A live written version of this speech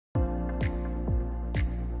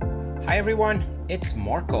Hi everyone, it's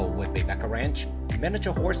Marco with Rebecca Ranch,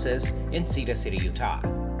 miniature horses in Cedar City, Utah.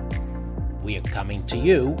 We are coming to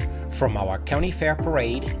you from our county fair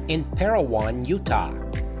parade in Parowan, Utah.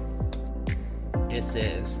 This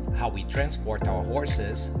is how we transport our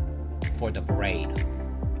horses for the parade.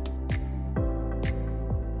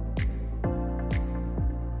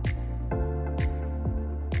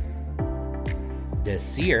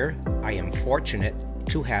 This year, I am fortunate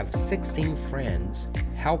to have 16 friends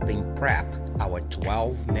helping prep our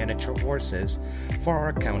 12 miniature horses for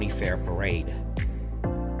our county fair parade.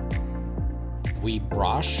 We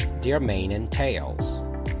brush their mane and tails.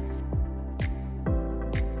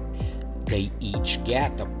 They each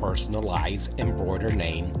get a personalized embroidered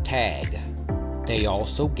name tag. They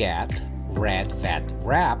also get red fat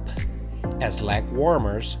wrap as leg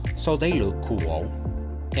warmers so they look cool,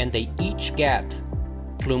 and they each get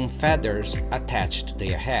plume feathers attached to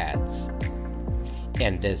their heads.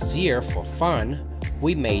 And this year, for fun,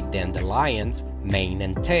 we made dandelions mane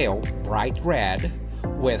and tail bright red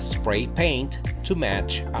with spray paint to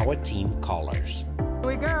match our team colors. Here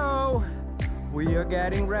we go! We are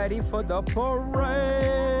getting ready for the parade!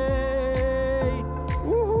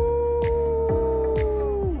 Woohoo!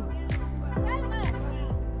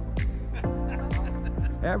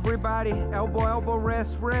 Everybody, elbow, elbow,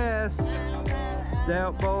 wrist, wrist.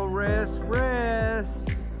 Elbow, wrist, wrist.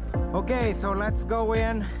 Okay, so let's go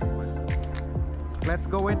in. Let's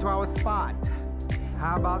go into our spot.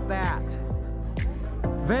 How about that?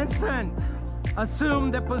 Vincent,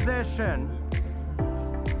 assume the position.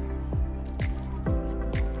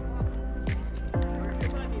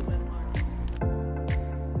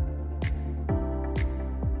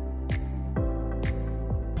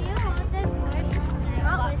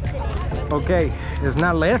 Okay, it's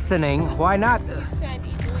not listening. Why not?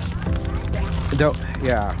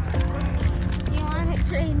 Yeah. You want to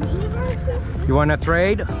trade me horses? You want to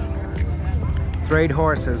trade? Trade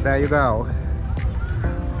horses. There you go.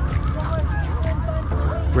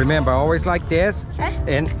 Remember, always like this.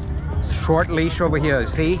 And short leash over here.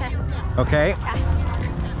 See? Okay.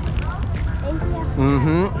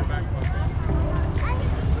 Mm-hmm.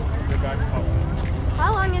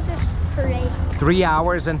 How long is this parade? 3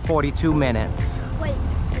 hours and 42 minutes. Wait,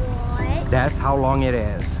 what? That's how long it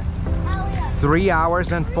is. 3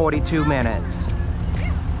 hours and 42 minutes.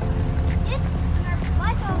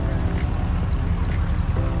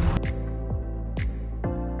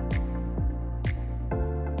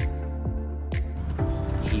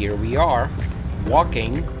 Here we are,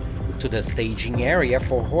 walking to the staging area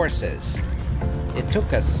for horses. It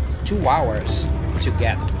took us 2 hours to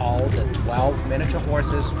get all the 12 miniature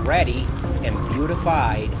horses ready and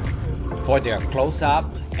beautified for their close-up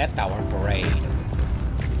at our parade.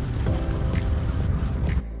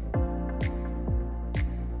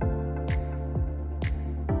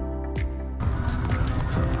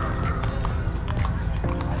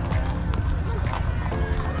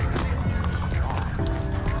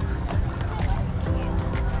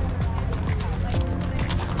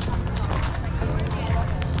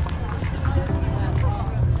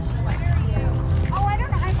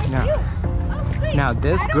 Now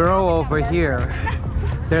this girl over here,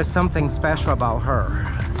 there's something special about her.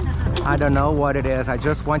 I don't know what it is. I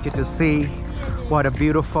just want you to see what a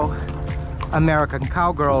beautiful American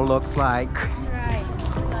cowgirl looks like. Right.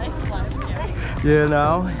 Nice life, yeah. You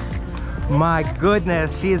know? My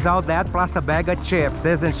goodness, she's all that plus a bag of chips,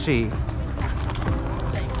 isn't she?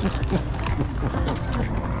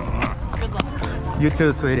 Good luck. You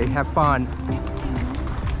too, sweetie. Have fun.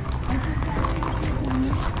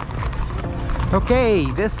 Okay,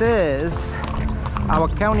 this is our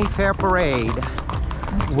county fair parade.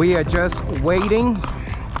 We are just waiting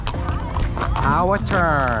our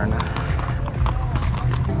turn.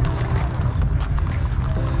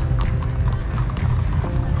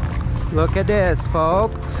 Look at this,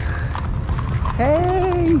 folks.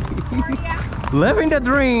 Hey! Living the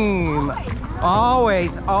dream.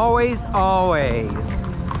 Always, always, always.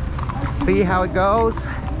 See how it goes?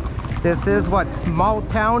 This is what small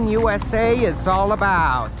town USA is all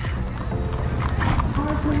about.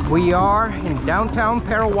 We are in downtown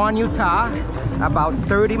Parowan, Utah, about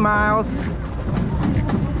 30 miles,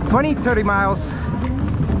 20-30 miles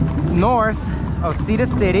north of Cedar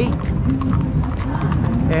City.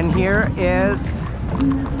 And here is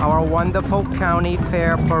our wonderful county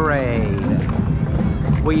fair parade.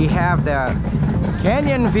 We have the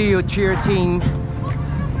Canyon View cheer team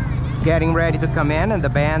getting ready to come in, and the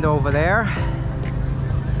band over there.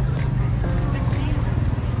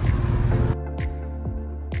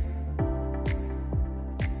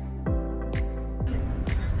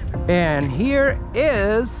 And here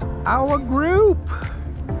is our group.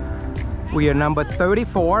 We are number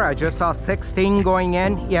 34. I just saw 16 going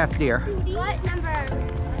in. Yes, dear. What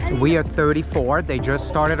number? We are 34. They just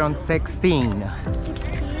started on 16.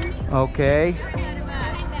 16. Okay.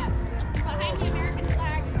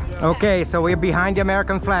 Okay, so we're behind the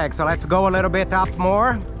American flag. So let's go a little bit up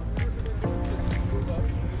more.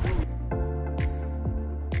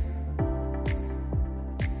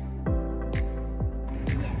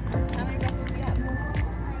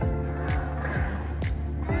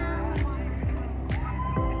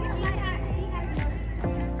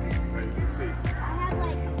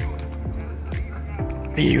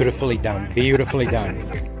 Beautifully done, beautifully done.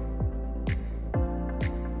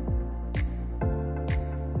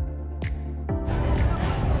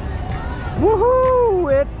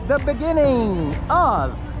 Woohoo! It's the beginning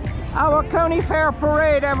of our county fair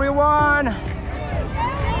parade, everyone.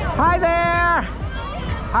 Hi there.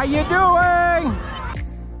 How you doing?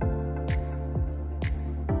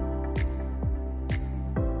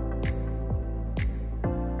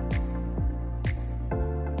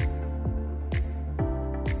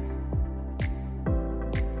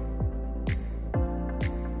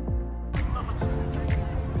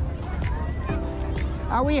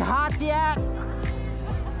 Are we hot yet?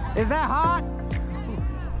 Is that hot?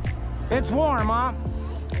 It's warm, huh?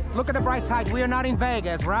 Look at the bright side. We are not in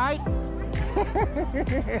Vegas, right?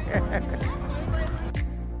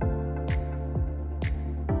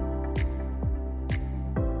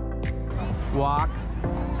 Walk.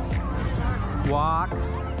 Walk.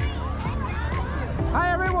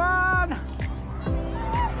 Hi, everyone.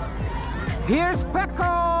 Here's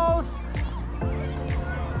Pickles.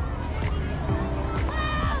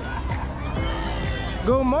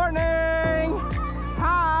 Good morning!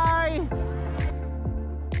 Hi!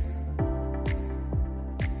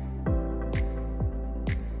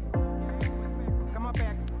 Come on,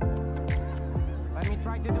 Pickles. Let me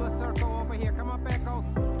try to do a circle over here. Come on, Pickles.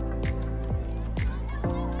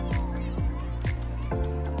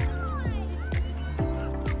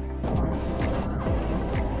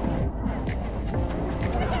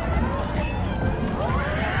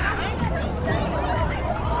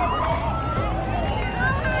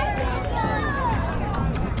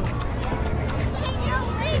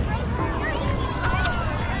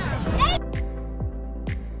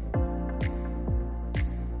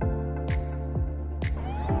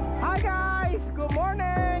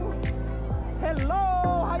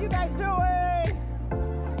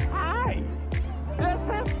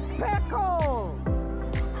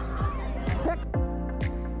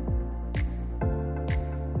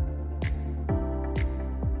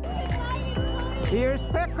 Here's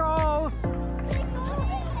Pickles.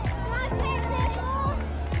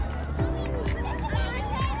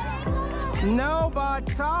 No, but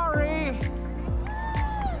sorry.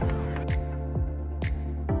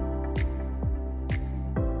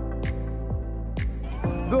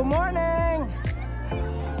 Good morning.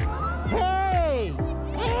 Hey,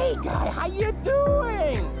 hey guy, how you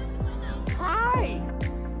doing? Hi.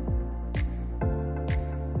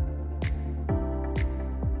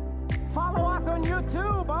 Follow us on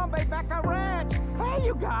YouTube, Bombay Becca Ranch. Hey,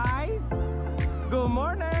 you guys. Good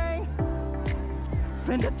morning.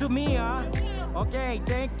 Send it to me, huh? Okay,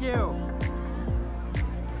 thank you.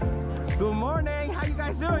 Good morning. How you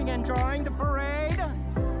guys doing? Enjoying the parade?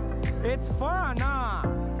 It's fun, huh?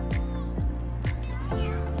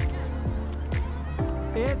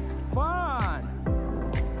 It's fun.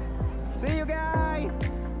 See you guys.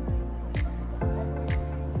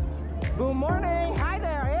 Good morning. Hi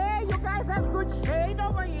there. Hey, you guys have good shade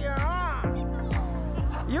over here, huh?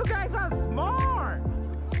 You guys are smart.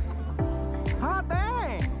 Huh,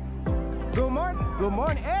 dang. Good morning. Good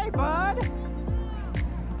morning. Hey, bud.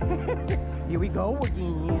 Here we go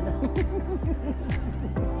again.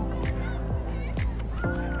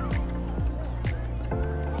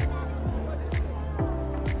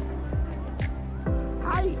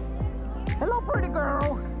 Hi. Hello, pretty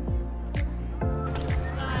girl.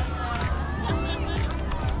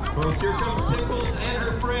 Well, here comes Pickles and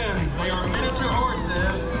her friends. They are miniature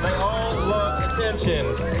horses. They all love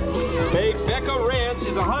attention. Hey, Becca Ranch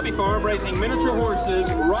is a hobby farm raising miniature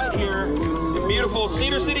horses right here in beautiful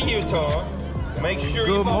Cedar City, Utah. Make sure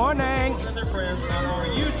you follow Pickles and their friends on our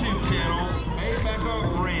YouTube channel, Hey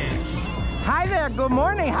Becca Ranch. Hi there. Good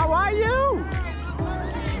morning. How are you?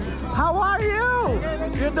 How are you?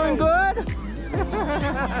 You're doing good?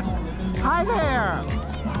 Hi there.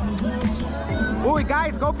 Oh,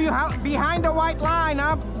 guys, go behind the white line,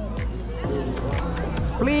 huh?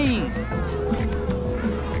 Please.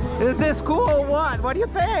 Is this cool or what? What do you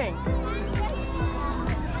think?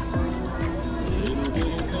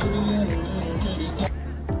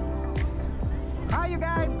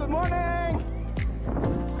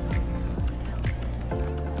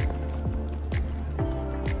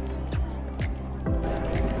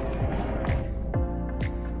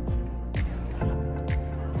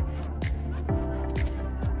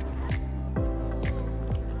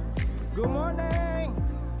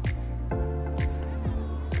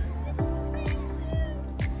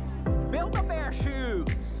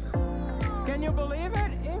 you believe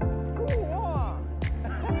it? It's cool.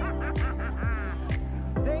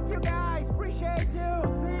 Thank you guys. Appreciate you.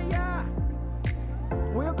 See ya.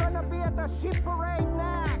 We're gonna be at the ship parade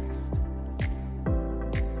next.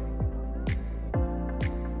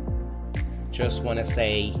 Just want to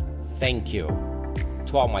say thank you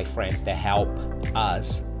to all my friends that help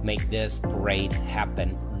us make this parade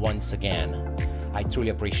happen once again. I truly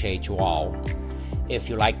appreciate you all. If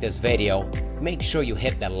you like this video, make sure you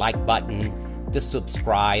hit that like button, the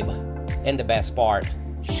subscribe, and the best part,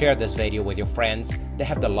 share this video with your friends that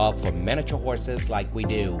have the love for miniature horses like we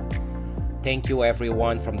do. Thank you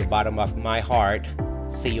everyone from the bottom of my heart.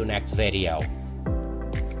 See you next video.